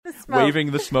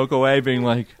waving the smoke away, being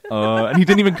like, and he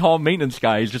didn't even call maintenance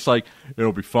guy. He's just like,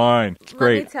 it'll be fine. It's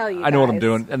great. Let me tell you I know what I'm guys.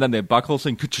 doing. And then the buckles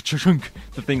thing,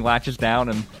 the thing latches down,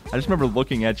 and I just remember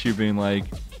looking at you being like,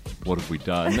 what have we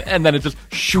done? And then it just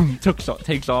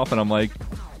takes off, and I'm like,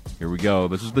 here we go.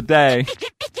 This is the day.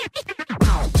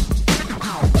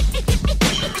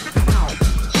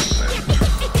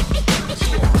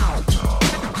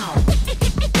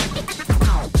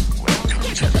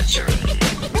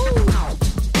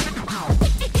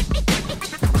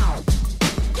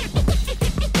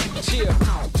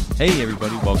 Hey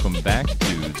everybody, welcome back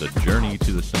to the Journey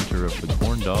to the Center of the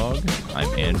Corn Dog. I'm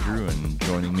Andrew, and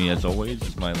joining me as always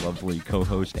is my lovely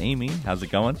co-host Amy. How's it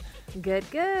going? Good.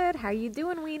 How you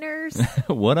doing, Wieners?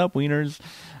 What up, Wieners?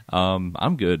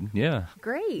 I'm good, yeah.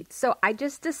 Great. So I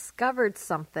just discovered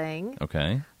something.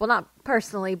 Okay. Well, not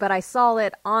personally, but I saw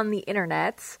it on the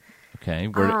internet. Okay,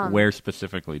 where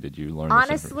specifically did you learn this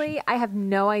Honestly, I have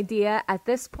no idea. At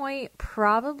this point,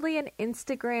 probably an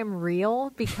Instagram reel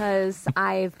because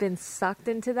I've been sucked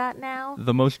into that now.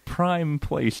 The most prime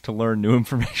place to learn new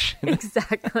information.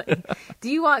 Exactly.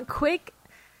 Do you want quick,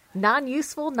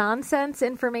 non-useful nonsense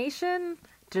information?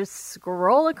 Just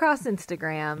scroll across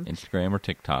Instagram. Instagram or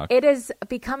TikTok. It is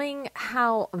becoming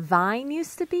how Vine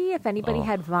used to be, if anybody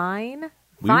had Vine.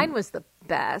 Vine was the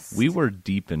best. We were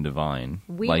deep into Vine.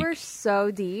 We were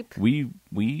so deep. We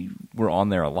were on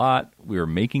there a lot. We were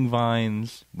making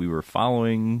Vines. We were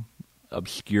following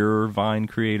obscure Vine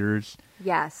creators.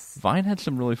 Yes. Vine had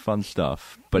some really fun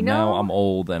stuff, but now I'm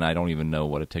old and I don't even know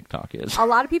what a TikTok is. A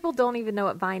lot of people don't even know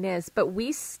what Vine is, but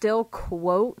we still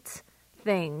quote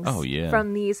things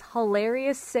from these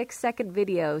hilarious 6-second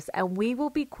videos, and we will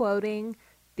be quoting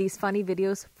these funny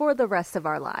videos for the rest of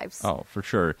our lives. Oh, for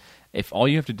sure. If all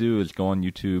you have to do is go on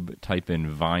YouTube, type in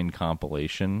Vine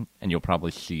compilation, and you'll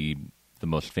probably see the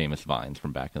most famous Vines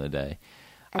from back in the day.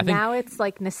 And now it's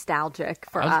like nostalgic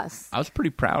for us. I was pretty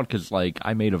proud because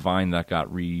I made a Vine that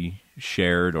got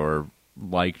re-shared or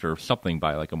liked or something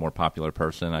by like a more popular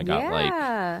person. I got like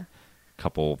a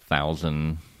couple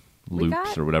thousand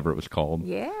loops or whatever it was called.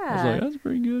 Yeah. I was like, that's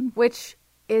pretty good. Which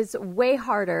is way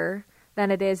harder than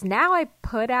it is now. I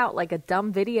put out like a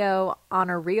dumb video on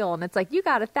a reel and it's like, you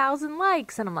got 1,000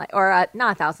 likes, and I'm like, or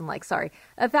not 1,000 likes, sorry,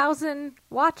 1,000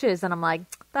 watches, and I'm like,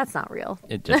 that's not real.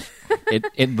 It just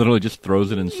it literally just throws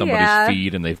it in somebody's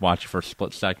feed and they've watched it for a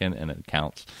split second and it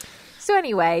counts. So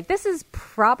anyway, this is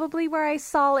probably where I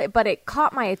saw it, but it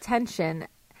caught my attention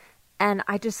and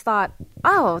I just thought,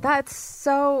 oh, that's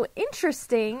so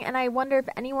interesting, and I wonder if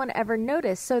anyone ever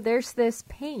noticed. So there's this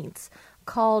paint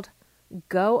called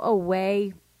Go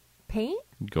Away paint?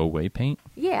 Go Away paint?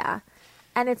 Yeah.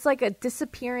 And it's like a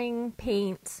disappearing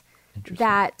paint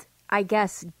that I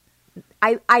guess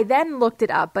I then looked it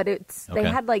up, but they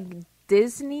had like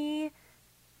Disney.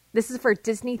 This is for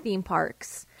Disney theme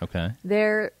parks. Okay.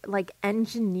 They're like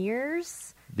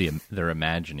engineers. They're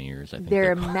Imagineers, I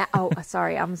think.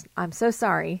 Sorry. I'm so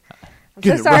sorry. I'm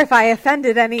so sorry if I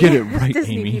offended any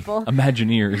Disney Amy. people.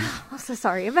 Imagineers. I'm so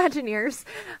sorry. Imagineers.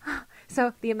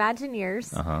 So the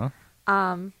Imagineers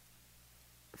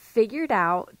figured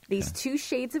out these two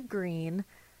shades of green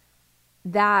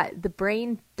that the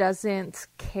brain doesn't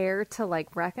care to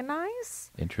like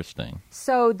recognize. Interesting.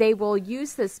 So they will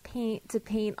use this paint to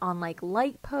paint on like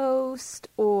light posts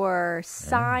or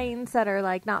signs that are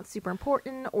like not super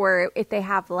important, or if they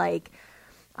have like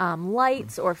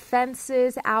lights or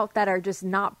fences out that are just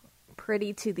not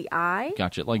pretty to the eye.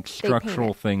 Gotcha. Like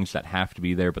structural things that have to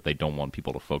be there, but they don't want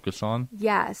people to focus on.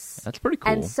 Yes. That's pretty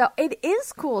cool. And so it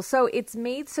is cool. So it's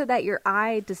made so that your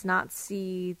eye does not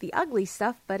see the ugly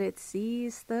stuff, but it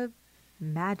sees the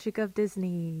magic of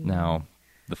Disney. Now,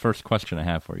 the first question I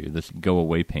have for you, this Go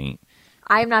Away paint.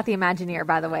 I am not the Imagineer,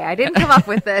 by the way. I didn't come up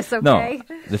with this, okay?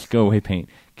 No, this Go Away paint.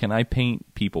 Can I paint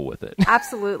people with it?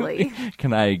 Absolutely.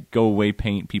 Can I Go Away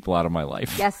paint people out of my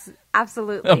life? Yes,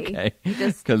 absolutely. Okay.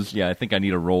 Because, I think I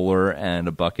need a roller and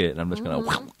a bucket, and I'm just going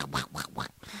to...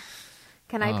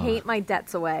 Can I paint my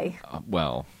debts away?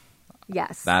 Well,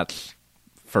 yes. That's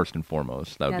first and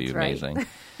foremost. That would be amazing. Right.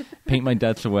 Paint my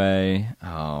debts away.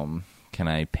 Can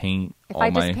I paint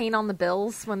just paint on the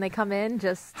bills when they come in,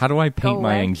 just how do I paint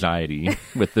my anxiety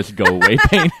with this Go Away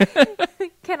paint?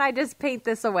 Can I just paint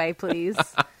this away, please?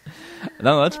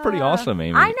 No, that's pretty awesome,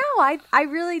 Amy. I know. I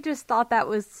really just thought that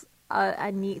was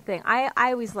a neat thing. I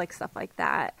always like stuff like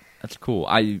that. That's cool.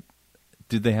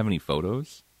 Did they have any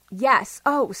photos? Yes.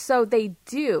 Oh, so they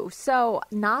do. So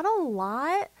not a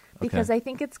lot, because I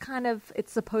think it's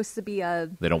supposed to be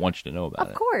They don't want you to know about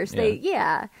it. Of course.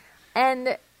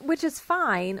 And which is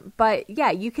fine, but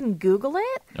yeah, you can Google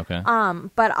it. Okay.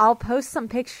 But I'll post some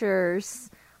pictures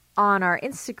on our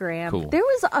Instagram. Cool. There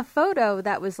was a photo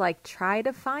that was like, try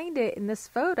to find it in this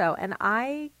photo, and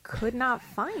I could not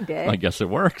find it. I guess it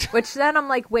worked. Which then I'm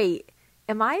like, wait,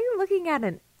 am I looking at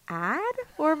an ad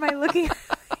or am I looking at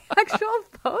the actual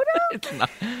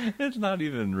photo? It's not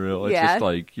even real. It's just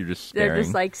like you're just staring. They're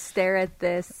just like, stare at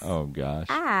this oh gosh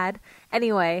ad.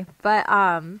 Anyway, but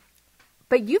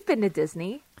you've been to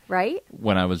Disney, right?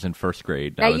 When I was in first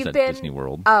grade, I was at Disney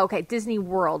World. Oh, okay. Disney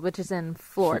World, which is in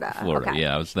Florida. Florida, okay.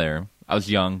 Yeah, I was there. I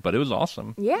was young, but it was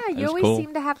awesome. Yeah, you always cool.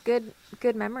 seem to have good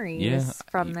memories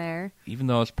from there. Even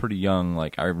though I was pretty young,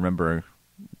 like I remember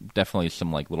definitely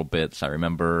some like little bits. I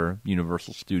remember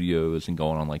Universal Studios and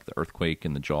going on like the Earthquake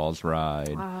and the Jaws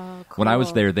ride. Oh, cool. When I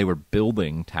was there, they were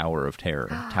building Tower of Terror.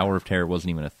 Tower of Terror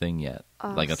wasn't even a thing yet.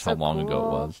 Like that's how long ago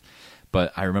it was.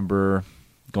 But I remember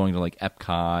going to like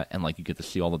Epcot and like you get to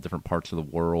see all the different parts of the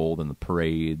world and the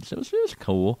parades. It was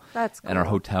cool. That's cool. And our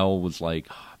hotel was like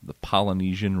the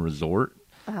Polynesian Resort.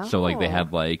 Oh. So like they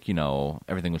had like, you know,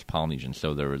 everything was Polynesian.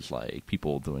 So there was like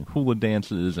people doing hula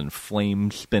dances and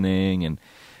flame spinning, and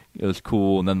it was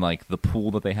cool. And then like the pool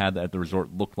that they had at the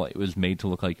resort looked like it was made to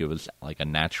look like it was like a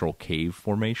natural cave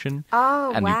formation.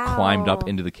 Oh, and wow. you climbed up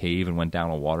into the cave and went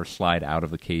down a water slide out of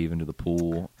the cave into the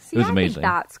pool. See, it was I amazing. think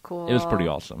that's cool. It was pretty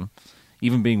awesome.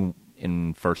 Even being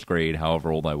in first grade,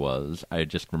 however old I was, I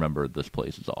just remembered this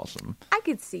place is awesome. I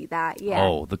could see that, yeah.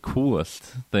 Oh, the coolest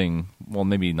thing, well,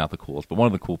 maybe not the coolest, but one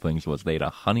of the cool things was they had a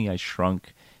Honey, I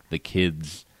Shrunk the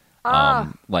Kids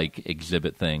like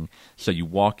exhibit thing. So you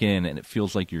walk in and it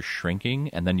feels like you're shrinking,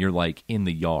 and then you're like in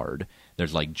the yard.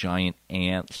 There's like giant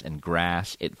ants and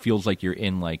grass. It feels like you're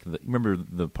in like remember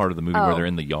the part of the movie where they're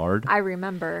in the yard? I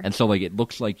remember. And so like it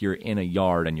looks like you're in a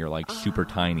yard and you're like super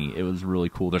tiny. It was really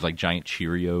cool. There's like giant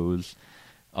Cheerios.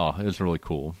 Oh, it was really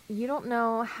cool. You don't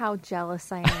know how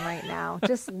jealous I am right now.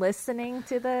 Just listening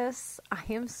to this, I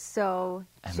am so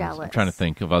jealous. I'm trying to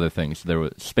think of other things. There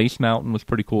was Space Mountain was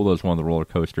pretty cool. That was one of the roller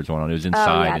coasters went on. It was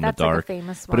inside in the dark. Like a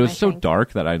famous one, but it was so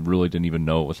dark that I really didn't even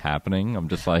know what was happening. I'm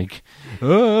just like,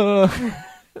 I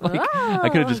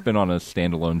could have just been on a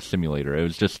standalone simulator. It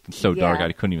was just so dark I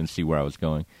couldn't even see where I was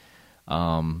going.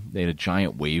 They had a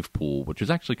giant wave pool, which was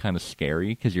actually kind of scary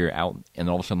because you're out and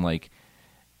all of a sudden like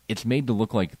it's made to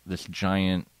look like this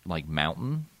giant like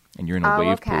mountain, and you're in a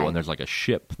wave pool, and there's like a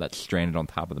ship that's stranded on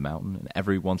top of the mountain, and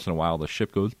every once in a while the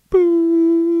ship goes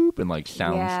boop and like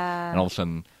sounds, and all of a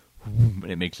sudden whoom,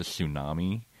 it makes a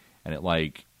tsunami, and it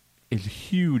like is a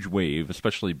huge wave,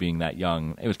 especially being that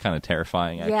young. It was kind of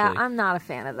terrifying, actually. Yeah, I'm not a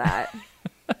fan of that.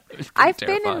 I've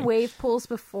been in wave pools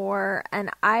before, and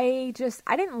I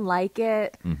didn't like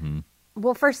it. Mm-hmm.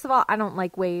 Well, first of all, I don't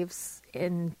like waves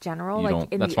in general.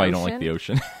 That's why you don't like the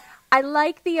ocean. I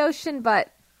like the ocean,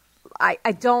 but I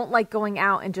don't like going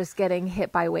out and just getting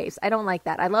hit by waves. I don't like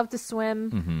that. I love to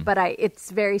swim, but it's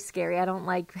very scary. I don't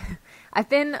like. I've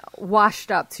been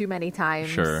washed up too many times.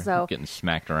 Sure, so getting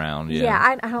smacked around.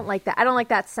 Yeah, I don't like that. I don't like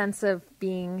that sense of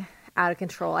being out of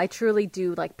control. I truly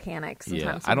do like panic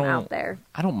sometimes when I'm out there.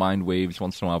 I don't mind waves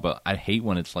once in a while, but I hate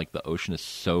when it's like the ocean is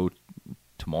so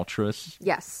tumultuous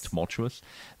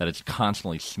that it's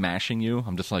constantly smashing you.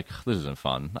 I'm just like, this isn't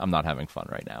fun. I'm not having fun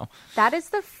right now. That is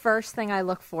the first thing I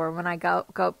look for when I go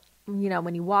you know,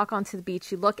 when you walk onto the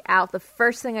beach, you look out. The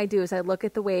first thing I do is I look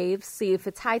at the waves, see if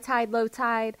it's high tide, low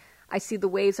tide. I see the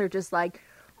waves are just like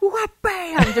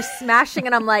bam, just smashing,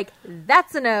 and I'm like,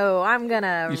 that's a no. I'm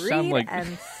gonna read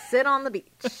and sit on the beach.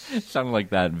 Sounded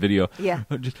like that video. Yeah.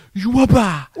 Just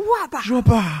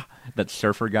that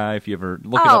surfer guy. If you ever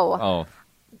look it up,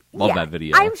 love that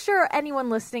video. I'm sure anyone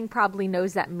listening probably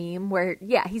knows that meme where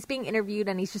he's being interviewed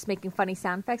and he's just making funny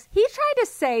sound effects. He tried to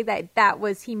say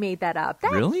he made that up.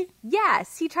 Really?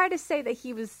 Yes, he tried to say that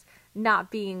he was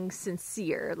not being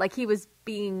sincere, like he was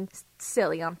being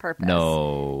silly on purpose.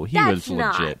 No, he was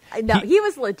legit. No, he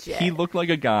was legit. He looked like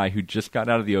a guy who just got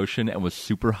out of the ocean and was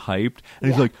super hyped.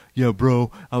 And he's like, yeah, bro,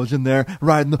 I was in there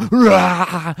riding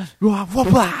the...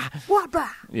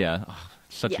 Yeah,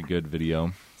 such a good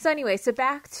video. So anyway,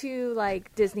 back to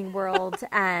like Disney World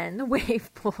and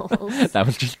wave pools. That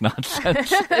was just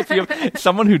nonsense. If you have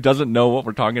someone who doesn't know what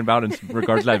we're talking about in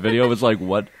regards to that video was like,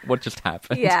 what just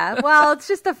happened? Yeah, well, it's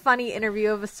just a funny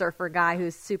interview of a surfer guy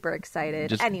who's super excited.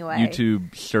 Just anyway,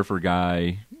 YouTube surfer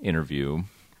guy interview.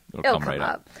 It'll come right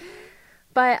up.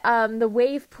 But the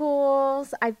wave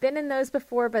pools, I've been in those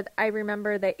before, but I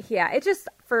remember that, it just,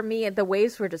 for me, the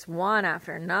waves were just one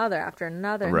after another after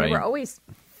another. And they were always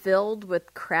filled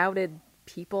with crowded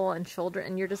people and children,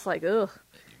 and you're just like, ugh.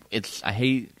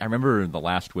 I remember the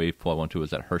last wave pool I went to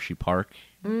was at Hershey Park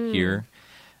here.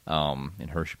 in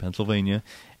Hershey, Pennsylvania.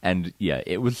 And yeah,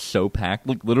 it was so packed.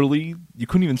 Like literally, you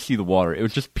couldn't even see the water. It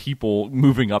was just people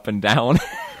moving up and down.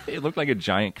 It looked like a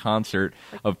giant concert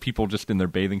of people just in their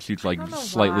bathing suits, like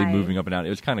slightly moving up and down. It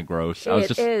was kind of gross.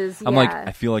 I'm like,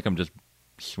 I feel like I'm just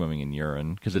swimming in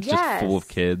urine because it's just full of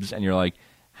kids, and you're like,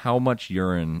 how much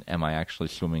urine am I actually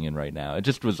swimming in right now? It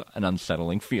just was an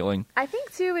unsettling feeling. I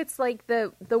think too, it's like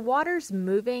the water's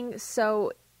moving,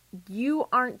 so you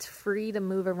aren't free to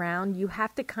move around. You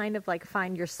have to kind of like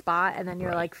find your spot, and then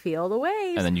you're like, feel the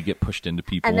waves. And then you get pushed into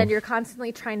people. And then you're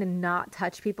constantly trying to not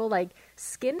touch people. Like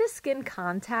skin to skin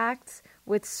contact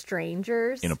with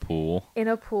strangers. In a pool,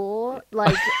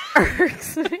 like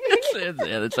irks me.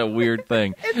 It's a weird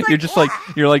thing. You're just like,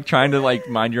 you're like trying to like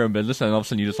mind your own business, and all of a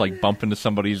sudden you just like bump into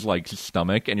somebody's like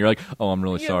stomach, and you're like, oh, I'm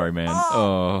really sorry, man.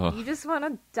 You just want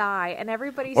to die, and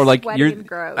everybody's or like sweaty and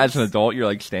gross. As an adult, you're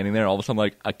like standing there, all of a sudden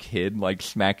like a kid like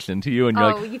smacks into you, and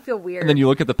you're like, you feel weird. And then you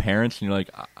look at the parents, and you're like,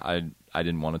 I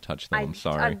didn't want to touch them. I'm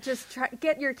sorry. I'm just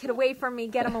get your kid away from me.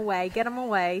 Get him away. Get him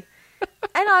away.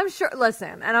 And I'm sure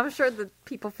that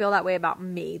people feel that way about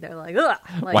me. They're like, ugh.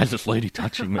 Like, why is this lady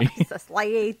touching me? Why is this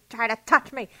lady trying to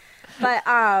touch me? But,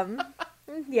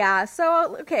 yeah,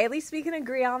 so, okay, at least we can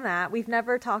agree on that. We've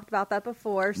never talked about that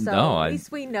before, so at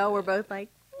least we know we're both like,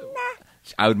 nah.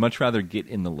 I would much rather get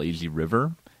in the lazy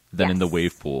river than in the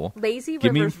wave pool. Lazy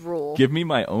rivers rule. Give me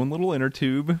my own little inner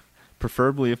tube,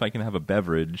 preferably if I can have a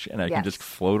beverage, and I can just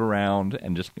float around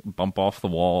and just bump off the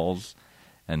walls.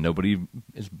 And nobody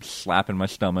is slapping my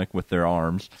stomach with their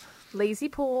arms. Lazy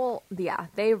pool, yeah,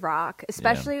 they rock.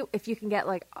 Especially if you can get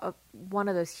like one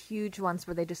of those huge ones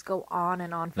where they just go on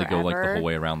and on forever. They go like the whole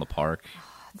way around the park.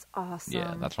 Oh, it's awesome.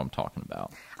 Yeah, that's what I'm talking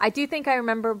about. I do think I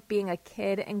remember being a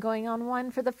kid and going on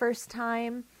one for the first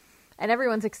time. And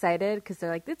everyone's excited because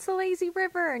they're like, it's the lazy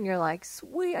river. And you're like,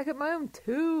 sweet, I got my own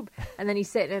tube. And then you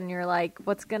sit and you're like,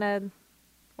 what's going to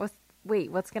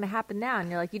happen now? And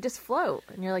you're like, you just float.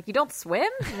 And you're like, you don't swim?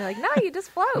 And you're like, no, you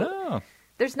just float. No.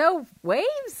 There's no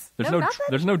waves?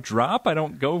 There's no drop? I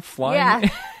don't go flying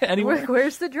anywhere?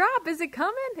 Where's the drop? Is it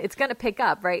coming? It's going to pick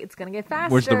up, right? It's going to get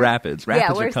faster. Where's the rapids?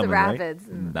 Rapids where's are coming, the rapids?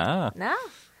 Right? Nah. No.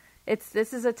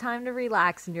 This is a time to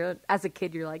relax. And as a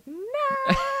kid, you're like,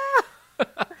 no.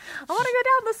 I want to go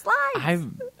down the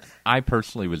slides. I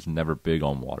personally was never big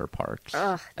on water parks.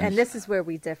 And this is where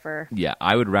we differ. Yeah,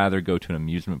 I would rather go to an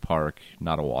amusement park,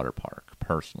 not a water park,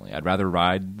 personally. I'd rather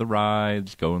ride the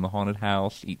rides, go in the haunted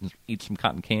house, eat some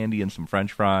cotton candy and some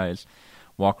French fries,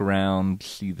 walk around,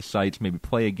 see the sights, maybe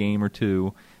play a game or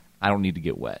two. I don't need to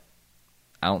get wet.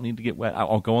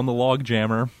 I'll go on the log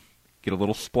jammer, get a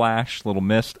little splash, a little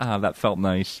mist. That felt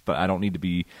nice, but I don't need to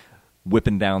be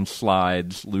whipping down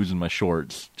slides, losing my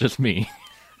shorts. Just me.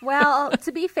 Well,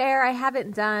 to be fair, I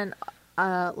haven't done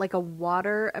like a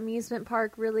water amusement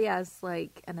park really as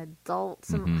like an adult.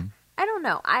 I don't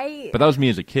know. But that was me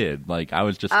as a kid. Like I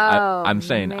was just. I'm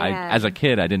saying, as a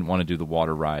kid, I didn't want to do the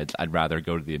water rides. I'd rather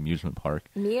go to the amusement park.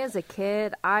 Me as a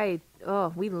kid,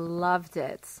 we loved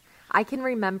it. I can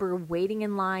remember waiting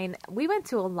in line. We went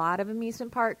to a lot of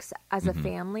amusement parks as a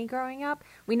family growing up.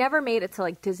 We never made it to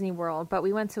like Disney World, but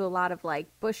we went to a lot of like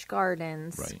Busch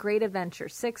Gardens, Great Adventure,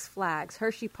 Six Flags,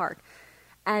 Hershey Park.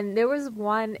 And there was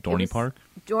one... Dorney Park?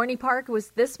 Dorney Park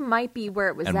this might be where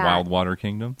it was at. And Wild Water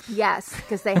Kingdom? Yes,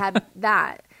 because they had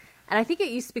that. And I think it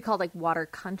used to be called like Water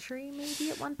Country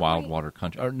maybe at one point. Wild Water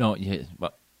Country. Or no, yeah,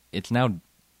 but it's now...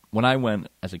 When I went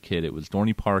as a kid, it was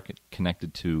Dorney Park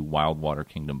connected to Wild Water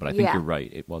Kingdom, but I think you're right.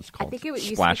 It was called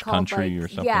Splash Country or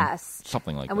something. Yes.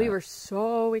 Something like that. And we were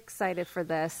so excited for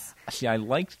this. See, I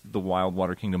liked the Wild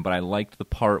Water Kingdom, but I liked the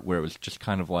part where it was just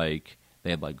kind of like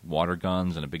they had like water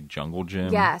guns and a big jungle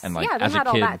gym. Yes. And like they as had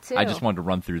a kid, all that too. I just wanted to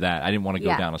run through that. I didn't want to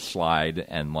go down a slide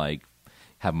and like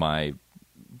have my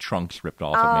trunks ripped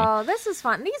off of me. Oh, this is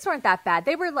fun. These weren't that bad.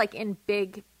 They were like in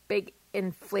big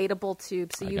inflatable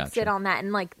tube, so you'd sit on that,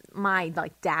 and like my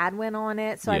dad went on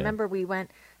it, so I remember we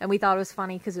went and we thought it was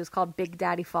funny because it was called Big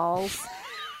Daddy Falls.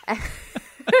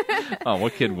 Oh,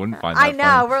 what kid wouldn't find that I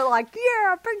know funny? We're like,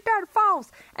 yeah, Big Daddy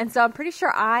Falls. And so I'm pretty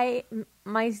sure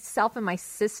myself and my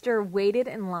sister waited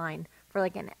in line for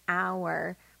like an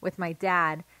hour with my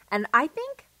dad, and I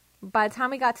think by the time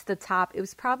we got to the top, it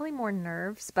was probably more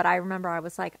nerves, but I remember I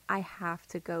was like, I have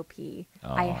to go pee.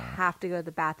 I have to go to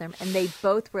the bathroom. And they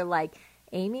both were like,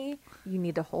 Amy, you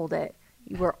need to hold it.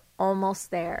 We're almost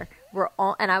there.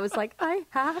 And I was like, I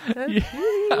have to Yeah,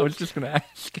 I was just going to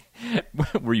ask,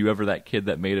 were you ever that kid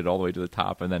that made it all the way to the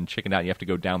top and then chickened out and you have to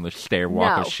go down the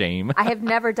stairwalk of shame? I have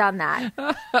never done that.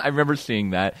 I remember seeing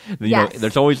that. Yes.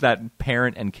 There's always that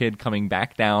parent and kid coming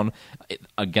back down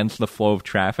against the flow of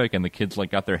traffic, and the kids like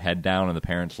got their head down, and the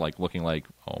parents like looking like,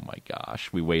 oh my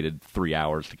gosh, we waited 3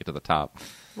 hours to get to the top.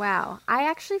 Wow. I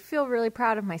actually feel really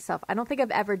proud of myself. I don't think I've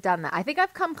ever done that. I think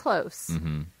I've come close.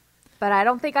 Mm-hmm. But I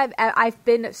don't think I've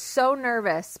been so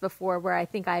nervous before where I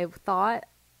think I thought,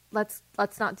 let's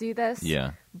not do this.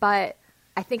 Yeah. But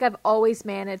I think I've always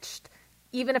managed,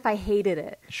 even if I hated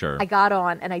it. Sure. I got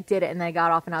on and I did it, and then I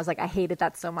got off and I was like, I hated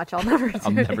that so much, I'll never do it.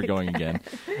 I'm never going again.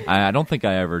 I don't think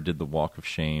I ever did the walk of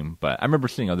shame, but I remember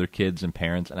seeing other kids and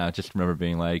parents, and I just remember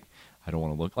being like, I don't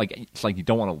want to look. Like, it's like you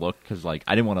don't want to look because like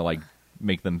I didn't want to like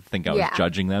make them think I was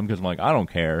judging them because I'm like, I don't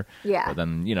care. Yeah. But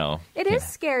then, you know. It is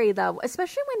scary, though,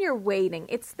 especially when you're waiting.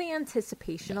 It's the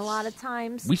anticipation a lot of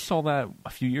times. We saw that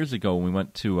a few years ago when we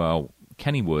went to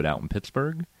Kennywood out in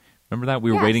Pittsburgh. Remember that?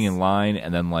 We were waiting in line,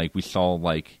 and then, like, we saw,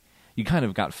 like, you kind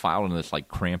of got filed in this, like,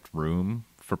 cramped room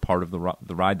for part of the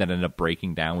ride that ended up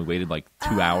breaking down. We waited like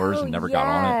 2 hours and never got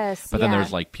on it. But then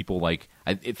there's like people like,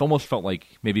 it almost felt like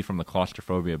maybe from the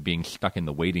claustrophobia of being stuck in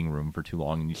the waiting room for too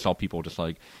long, and you saw people just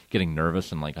like getting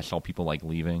nervous, and like I saw people like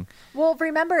leaving. Well,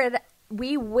 remember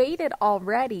we waited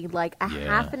already like a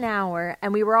half an hour,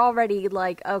 and we were already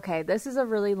like, okay, this is a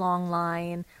really long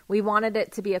line. We wanted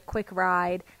it to be a quick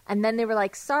ride, and then they were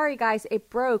like, sorry guys, it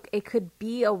broke. It could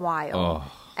be a while.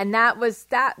 Oh. And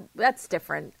that's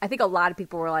different. I think a lot of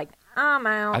people were like, I'm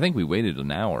out. I think we waited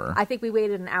an hour. I think we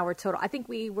waited an hour total. I think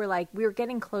we were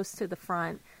getting close to the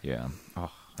front. Yeah. Oh,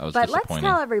 that was But disappointing. let's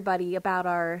tell everybody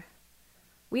about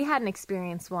we had an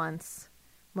experience once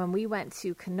when we went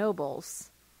to Knoebels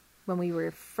when we were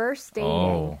first dating.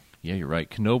 Oh, yeah, you're right.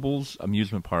 Knoebels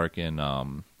Amusement Park in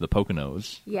the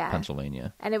Poconos,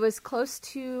 Pennsylvania. And it was close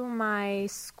to my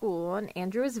school, and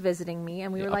Andrew was visiting me,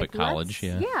 and we were up like, at college,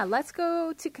 let's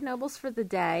go to Knoebels for the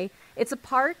day. It's a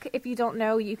park. If you don't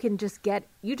know, you can just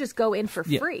go in for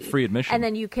free. Free admission. And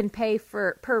then you can pay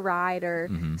per ride or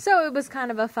so it was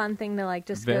kind of a fun thing to like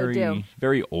just go do.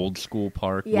 Very old school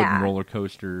park, Yeah. wooden roller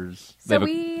coasters. So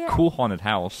they have a cool haunted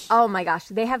house. Oh my gosh,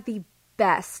 they have the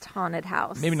best haunted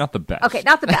house. Maybe not the best. Okay,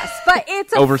 not the best, but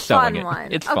it's a overselling fun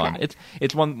one. It's fun.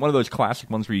 It's one of those classic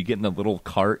ones where you get in a little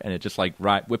cart and it just like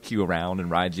whips you around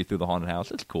and rides you through the haunted house.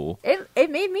 It's cool.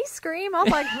 It made me scream. I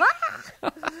was like,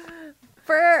 ah!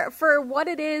 For what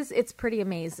it is, it's pretty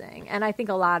amazing, and I think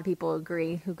a lot of people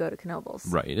agree who go to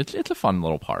Knoebels. Right. It's a fun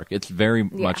little park. It's very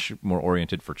much more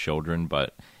oriented for children,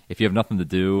 but if you have nothing to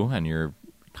do and you're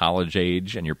college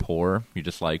age and you're poor, you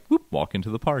just like walk into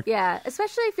the park. Yeah,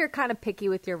 especially if you're kind of picky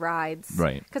with your rides,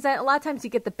 right? Because a lot of times you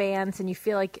get the bands and you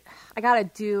feel like I gotta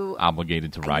do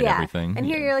obligated to ride everything. And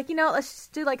here you're like, let's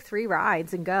just do like 3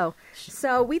 rides and go.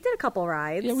 So we did a couple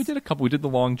rides. Yeah, we did a couple. We did the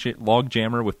log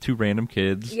jammer with 2 random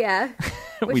kids. Yeah,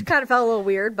 which kind of felt a little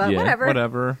weird, but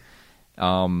whatever.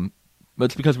 But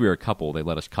it's because we were a couple. They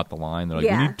let us cut the line. They're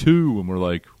like, we need 2, and we're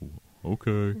like,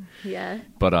 okay. Yeah.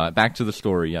 But back to the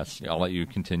story. Yes, I'll let you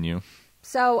continue.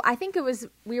 So I think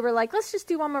we were like, let's just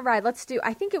do one more ride.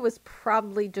 I think it was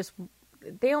probably just,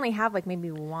 they only have like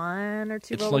maybe 1 or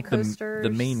 2 roller coasters.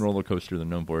 The main roller coaster they're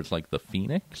known for. It's like the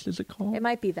Phoenix, is it called? It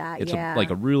might be that, it's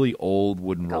like a really old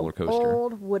wooden roller coaster.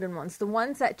 Old wooden ones. The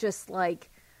ones that just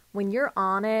like, when you're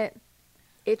on it,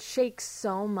 it shakes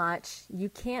so much, you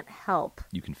can't help.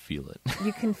 You can feel it.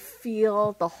 You can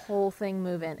feel the whole thing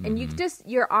moving. And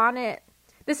you're on it.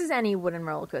 This is any wooden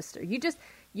roller coaster.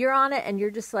 You're on it and you're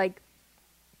just like,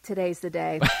 today's the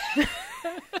day.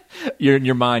 You're in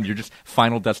your mind, you're just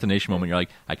final destination moment. You're like,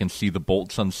 I can see the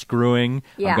bolts unscrewing.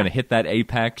 Yeah. I'm going to hit that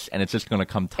apex and it's just going to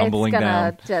come tumbling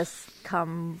down. It's going to just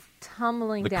come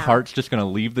tumbling down. The cart's just going to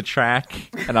leave the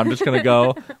track, and I'm just going to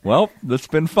go, well, this has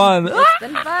been fun. It's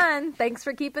been fun. Thanks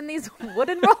for keeping these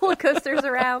wooden roller coasters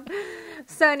around.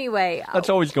 So anyway. That's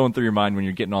always going through your mind when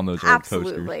you're getting on those old coasters.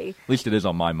 Absolutely. At least it is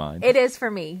on my mind. It is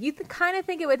for me. You kind of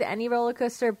think it with any roller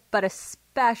coaster, but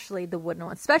especially the wooden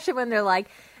ones. Especially when they're like,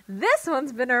 this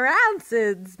one's been around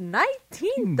since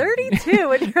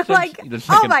 1932. And you're like,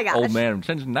 oh my gosh. Old man,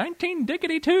 since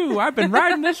 1962. I've been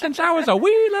riding this since I was a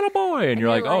wee little boy. And you're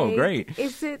like, oh, great.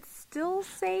 Is it still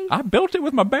safe? I built it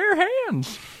with my bare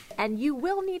hands. And you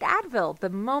will need Advil the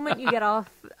moment you get off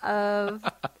of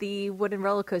the wooden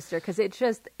roller coaster, because it's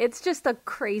just a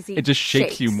crazy. It just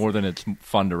shakes you more than it's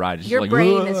fun to ride. It's your like,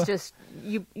 brain is just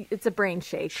you. It's a brain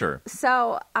shake. Sure.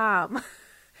 So, brain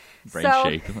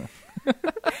shake.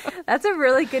 That's a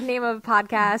really good name of a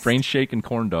podcast. Brain shake and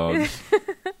corn dogs.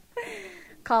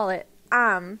 Call it.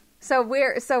 So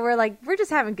we're like, we're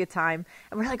just having a good time,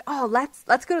 and we're like, oh,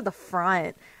 let's go to the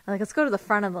front. Like, let's go to the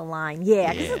front of the line.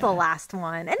 Yeah, this is the last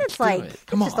one, and it's like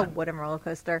it's just a wooden roller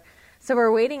coaster. So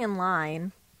we're waiting in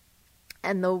line,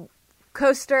 and the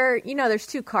coaster, there's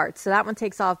 2 carts. So that one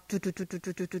takes off.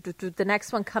 The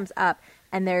next one comes up,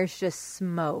 and there's just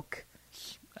smoke.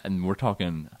 And we're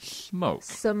talking smoke.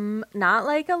 Not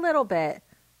like a little bit.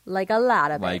 Like a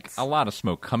lot of Like a lot of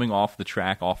smoke coming off the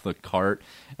track, off the cart.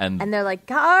 And they're like,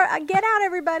 get out,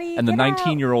 everybody. And the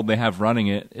 19-year-old they have running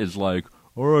it is like,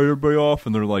 all right, everybody off.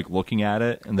 And they're like looking at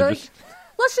it. And they're just...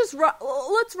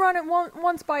 Let's run it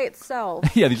once by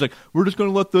itself. Yeah, he's like, we're just going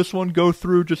to let this one go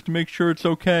through just to make sure it's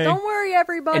okay. Don't worry,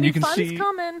 everybody. And you can Fun's see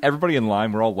coming. Everybody in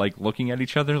line, we're all like looking at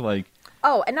each other like...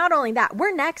 Oh, and not only that,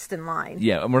 we're next in line.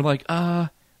 Yeah, and we're like,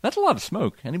 that's a lot of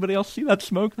smoke. Anybody else see that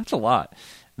smoke? That's a lot.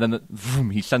 Then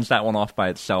he sends that one off by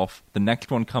itself. The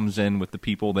next one comes in with the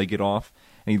people. They get off,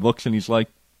 and he looks and he's like,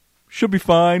 should be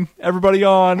fine. Everybody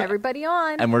on. Everybody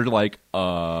on. And we're like,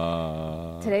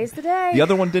 today's the day. The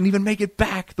other one didn't even make it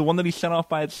back. The one that he sent off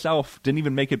by itself didn't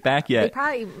even make it back yet.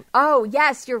 Oh,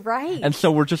 yes, you're right. And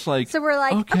so we're just like,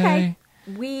 okay.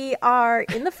 We are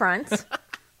in the front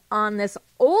on this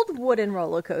old wooden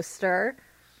roller coaster.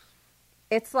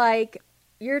 It's like,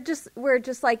 we're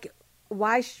just like,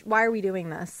 why are we doing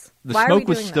this? The smoke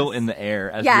was still in the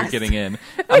air as we were getting in.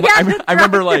 I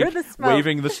remember like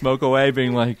waving the smoke away,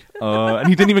 being like, and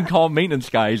he didn't even call maintenance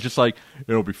guy. He's just like,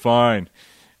 it'll be fine.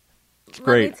 It's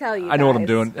great. Let me tell you, I know what I'm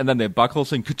doing. And then the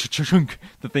buckles and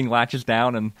the thing latches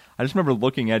down, and I just remember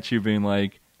looking at you being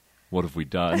like, what have we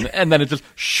done? And then it just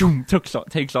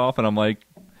takes off, and I'm like,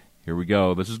 here we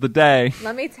go. This is the day.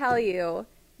 Let me tell you,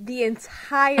 the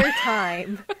entire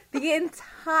time, the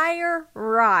entire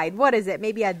ride, what is it?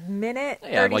 Maybe a minute,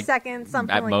 30 seconds,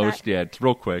 something like that? At most, yeah, it's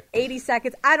real quick. 80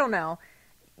 seconds, I don't know.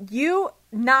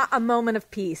 Not a moment of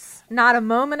peace, not a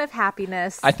moment of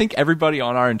happiness. I think everybody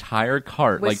on our entire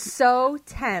cart was so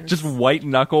tense. Just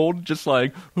white-knuckled, just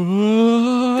like...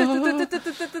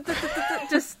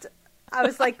 just... I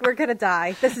was like, we're going to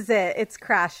die. This is it. It's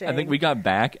crashing. I think we got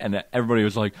back, and everybody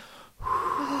was like...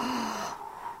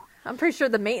 I'm pretty sure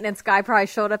the maintenance guy probably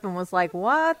showed up and was like,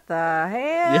 what the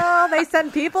hell? Yeah. They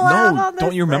send people out on this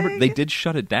don't you remember? Thing? They did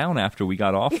shut it down after we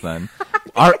got off then.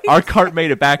 Our cart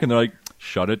made it back, and they're like,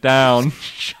 shut it down.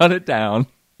 Shut it down.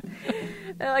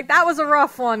 They're like, that was a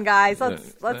rough one, guys.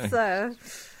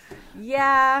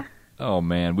 Yeah. Oh,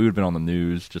 man, we would have been on the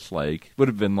news, just like, would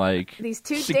have been like... These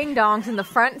 2 ding-dongs in the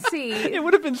front seat. It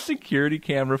would have been security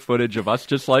camera footage of us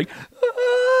just like,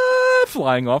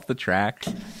 flying off the tracks.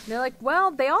 They're like, well,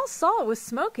 they all saw it was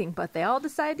smoking, but they all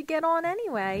decided to get on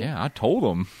anyway. Yeah, I told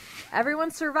them.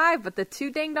 Everyone survived, but the 2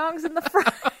 ding-dongs in the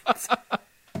front.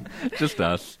 Just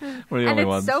us. We're the only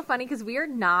ones. And it's so funny, because we're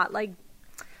not that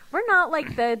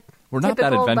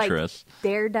not adventurous. Like,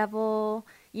 daredevil...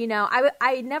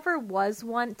 I never was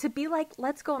one to be like,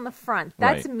 let's go in the front.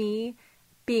 That's me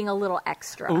being a little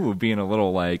extra. Ooh, being a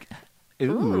little like,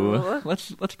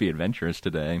 let's be adventurous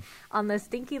today. On this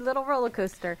stinky little roller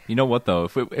coaster. You know what, though?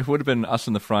 If it would have been us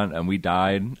in the front and we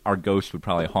died, our ghost would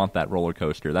probably haunt that roller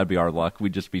coaster. That'd be our luck.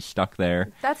 We'd just be stuck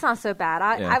there. That's not so bad.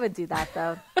 I would do that,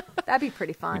 though. That'd be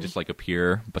pretty fun. We'd just like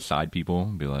appear beside people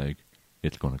and be like,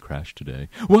 it's going to crash today.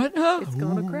 What? It's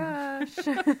going to crash.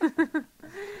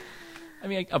 I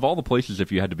mean, of all the places,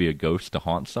 if you had to be a ghost to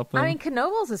haunt something... I mean,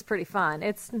 Knoebels is pretty fun.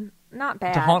 It's not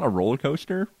bad. To haunt a roller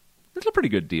coaster, that's a pretty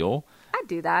good deal. I'd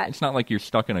do that. It's not like you're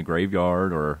stuck in a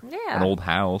graveyard or an old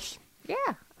house. Yeah,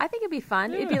 I think it'd be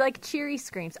fun. Yeah. It'd be like cheery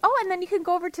screams. Oh, and then you can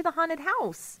go over to the haunted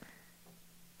house.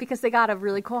 Because they got a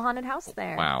really cool haunted house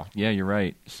there. Wow. Yeah, you're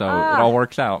right. So it all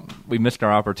works out. We missed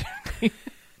our opportunity.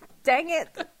 Dang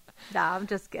it. Nah, I'm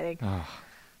just kidding.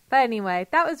 But anyway,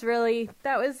 that was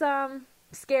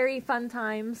scary, fun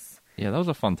times. Yeah, that was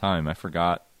a fun time. I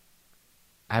forgot.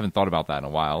 I haven't thought about that in a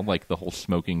while. Like the whole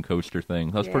smoking coaster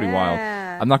thing. That was pretty wild.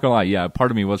 I'm not going to lie. Yeah,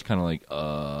 part of me was kind of like,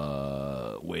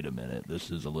 wait a minute.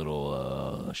 This is a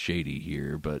little shady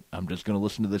here. But I'm just going to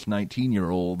listen to this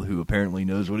 19-year-old who apparently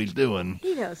knows what he's doing.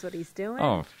 He knows what he's doing.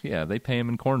 Oh, yeah. They pay him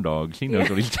in corn dogs. He knows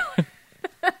what he's doing.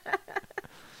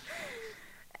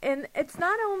 And it's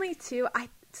not only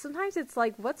sometimes it's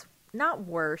like, what's not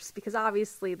worse, because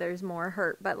obviously there's more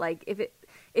hurt, but like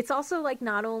it's also like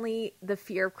not only the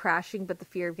fear of crashing, but the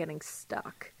fear of getting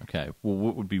stuck. Okay, well,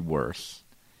 what would be worse?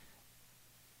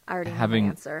 I already have the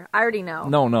answer. I already know.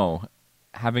 No.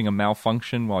 Having a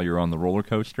malfunction while you're on the roller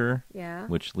coaster, yeah,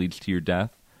 which leads to your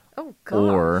death. Oh, God.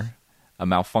 Or a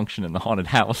malfunction in the haunted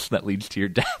house that leads to your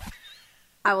death.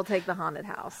 I will take the haunted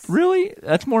house. Really?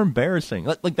 That's more embarrassing.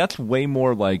 Like that's way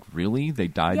more like, really? They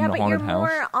died in the haunted house? Yeah,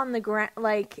 but you're more on the ground,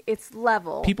 like, it's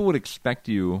level. People would expect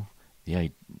you,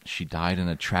 she died in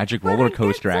a tragic roller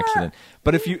coaster accident.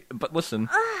 But if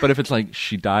it's like,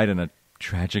 she died in a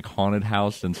tragic haunted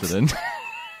house incident.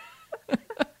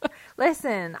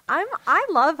 Listen,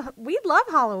 we love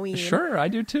Halloween. Sure, I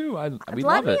do too. We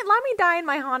love it. Let me die in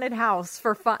my haunted house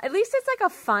for fun. At least it's like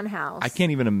a fun house. I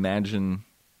can't even imagine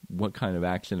what kind of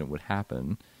accident would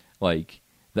happen. Like,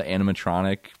 the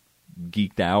animatronic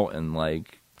geeked out and,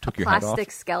 like, took your head off.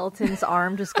 Plastic skeleton's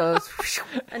arm just goes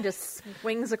and just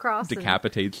swings across.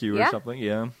 Decapitates you or something?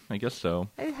 Yeah, I guess so.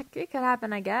 It could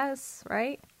happen, I guess,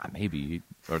 right? Maybe.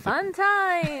 Or Fun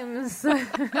times.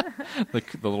 the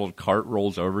little cart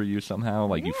rolls over you somehow,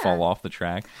 like you fall off the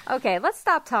track. Okay, let's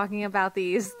stop talking about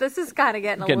these. This is kind of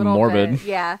getting a little morbid. bit.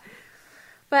 Yeah.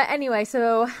 But anyway,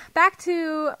 so back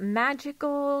to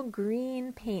magical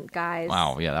green paint, guys.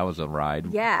 Wow, yeah, that was a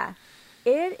ride. Yeah.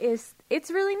 It's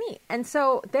really neat. And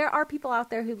so there are people out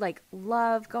there who like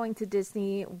love going to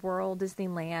Disney World,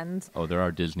 Disneyland. Oh, there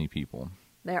are Disney people.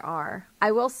 There are.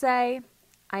 I will say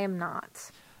I am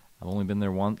not. I've only been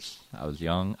there once. I was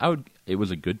young. It was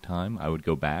a good time. I would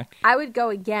go back. I would go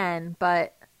again,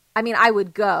 but I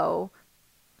would go,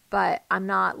 but I'm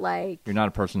not like... You're not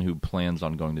a person who plans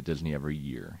on going to Disney every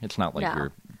year. It's not like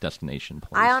your destination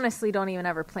place. I honestly don't even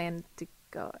ever plan to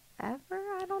go ever.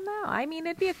 I don't know. I mean,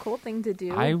 it'd be a cool thing to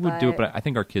do. I would do it, but I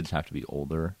think our kids have to be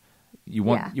older. You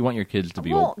want your kids to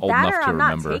be old enough to remember. I'm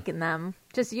not taking them.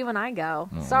 Just you and I go.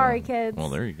 Sorry, kids. Well,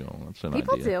 there you go. That's an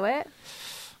People idea. do it.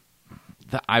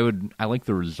 I like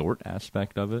the resort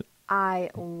aspect of it.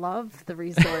 I love the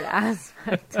resort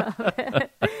aspect of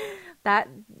it.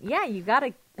 You got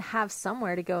to have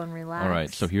somewhere to go and relax. All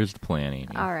right, so here's the plan,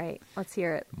 Amy. All right, let's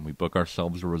hear it. We book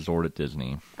ourselves a resort at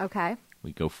Disney. Okay.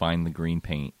 We go find the green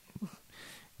paint.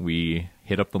 We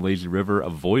hit up the lazy river,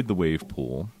 avoid the wave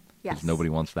pool. Yes. Because nobody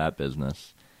wants that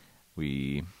business.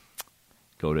 We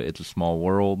go to It's a Small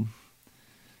World.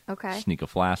 Okay. Sneak a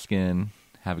flask in.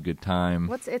 Have a good time.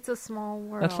 What's It's a Small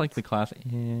World? That's like the classic.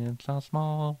 It's a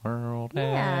small world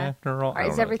after all.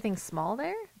 Is everything small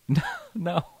there?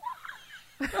 No.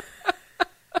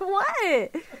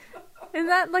 What? Is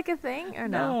that like a thing or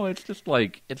no? No, it's just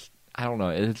like I don't know.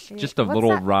 It's just a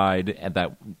little ride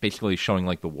that basically showing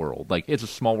like the world. Like it's a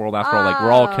small world after all. Like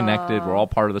we're all connected. We're all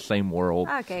part of the same world.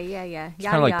 Okay, yeah. It's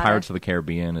kind of like Pirates of the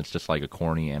Caribbean. It's just like a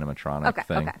corny animatronic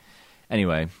thing. Okay.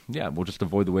 Anyway, yeah, we'll just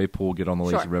avoid the wave pool, get on the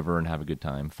lazy river, and have a good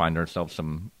time. Find ourselves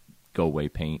some go-away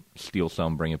paint, steal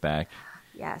some, bring it back.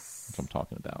 Yes. That's what I'm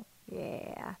talking about.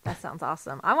 Yeah, that sounds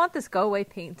awesome. I want this go-away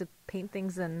paint to paint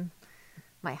things in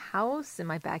my house, in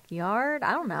my backyard.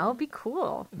 I don't know. It'd be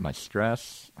cool. My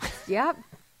stress. Yep.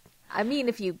 I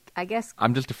mean, I guess.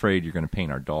 I'm just afraid you're going to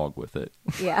paint our dog with it.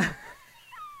 Yeah.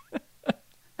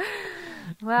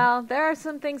 Well, there are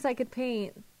some things I could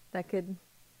paint that could,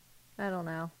 I don't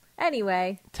know.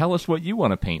 Anyway. Tell us what you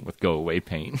want to paint with go-away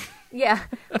paint. Yeah.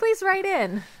 Please write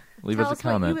in. Leave Tell us a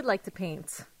comment. What you would like to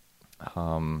paint.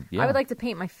 Yeah. I would like to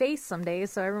paint my face some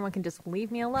days so everyone can just leave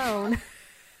me alone.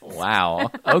 Wow.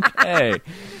 Okay.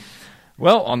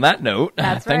 Well, on that note,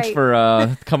 thanks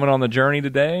for coming on the journey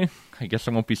today. I guess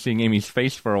I won't be seeing Amy's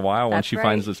face for a while once she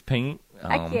finds this paint.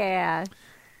 Heck yeah.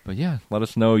 But yeah, let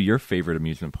us know your favorite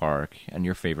amusement park and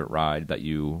your favorite ride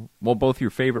both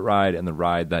your favorite ride and the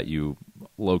ride that you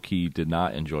low-key did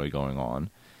not enjoy going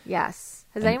on. Yes.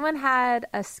 Has anyone had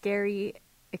a scary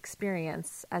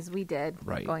experience as we did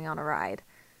going on a ride?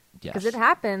 Yes. Because it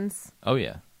happens. Oh,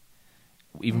 yeah.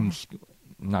 Even,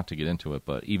 not to get into it,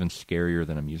 but even scarier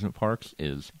than amusement parks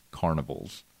is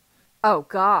carnivals. Oh,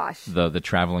 gosh. The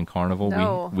traveling carnival.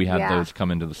 No. We had those come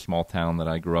into the small town that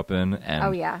I grew up in.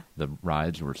 And yeah. The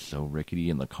rides were so rickety,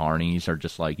 and the carnies are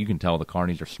just like, you can tell the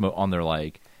carnies are on their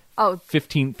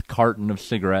 15th carton of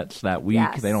cigarettes that week.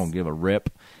 Yes. They don't give a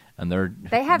rip. And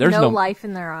they have no life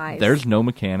in their eyes. There's no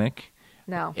mechanic.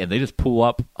 No. And they just pull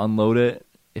up, unload it.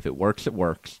 If it works, it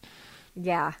works.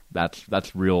 Yeah.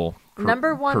 That's real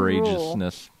number one courage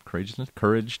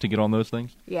to get on those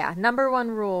things. Yeah. Number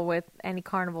one rule with any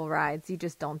carnival rides, you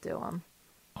just don't do them.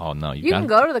 Oh, no. You can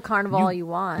go to the carnival all you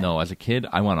want. No, as a kid,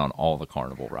 I went on all the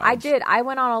carnival rides. I did. I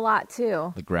went on a lot,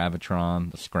 too. The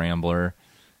Gravitron, the Scrambler.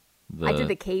 I did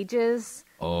the cages.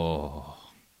 Oh.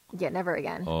 Yeah, never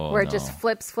again. Oh, where it just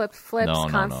flips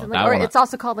constantly. No. Or it's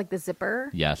also called like the zipper.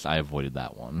 Yes, I avoided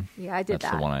that one. Yeah, I did that.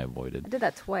 That's the one I avoided. I did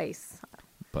that twice.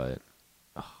 But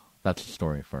that's a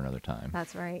story for another time.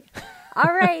 That's right.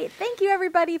 All right. Thank you,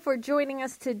 everybody, for joining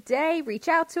us today. Reach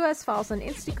out to us. Follow us on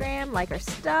Instagram. Like our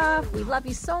stuff. We love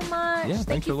you so much. Yeah,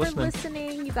 Thank you for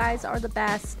listening. You guys are the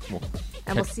best.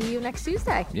 And we'll see you next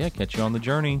Tuesday. Yeah, catch you on the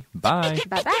journey. Bye.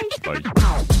 Bye-bye.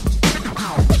 Bye.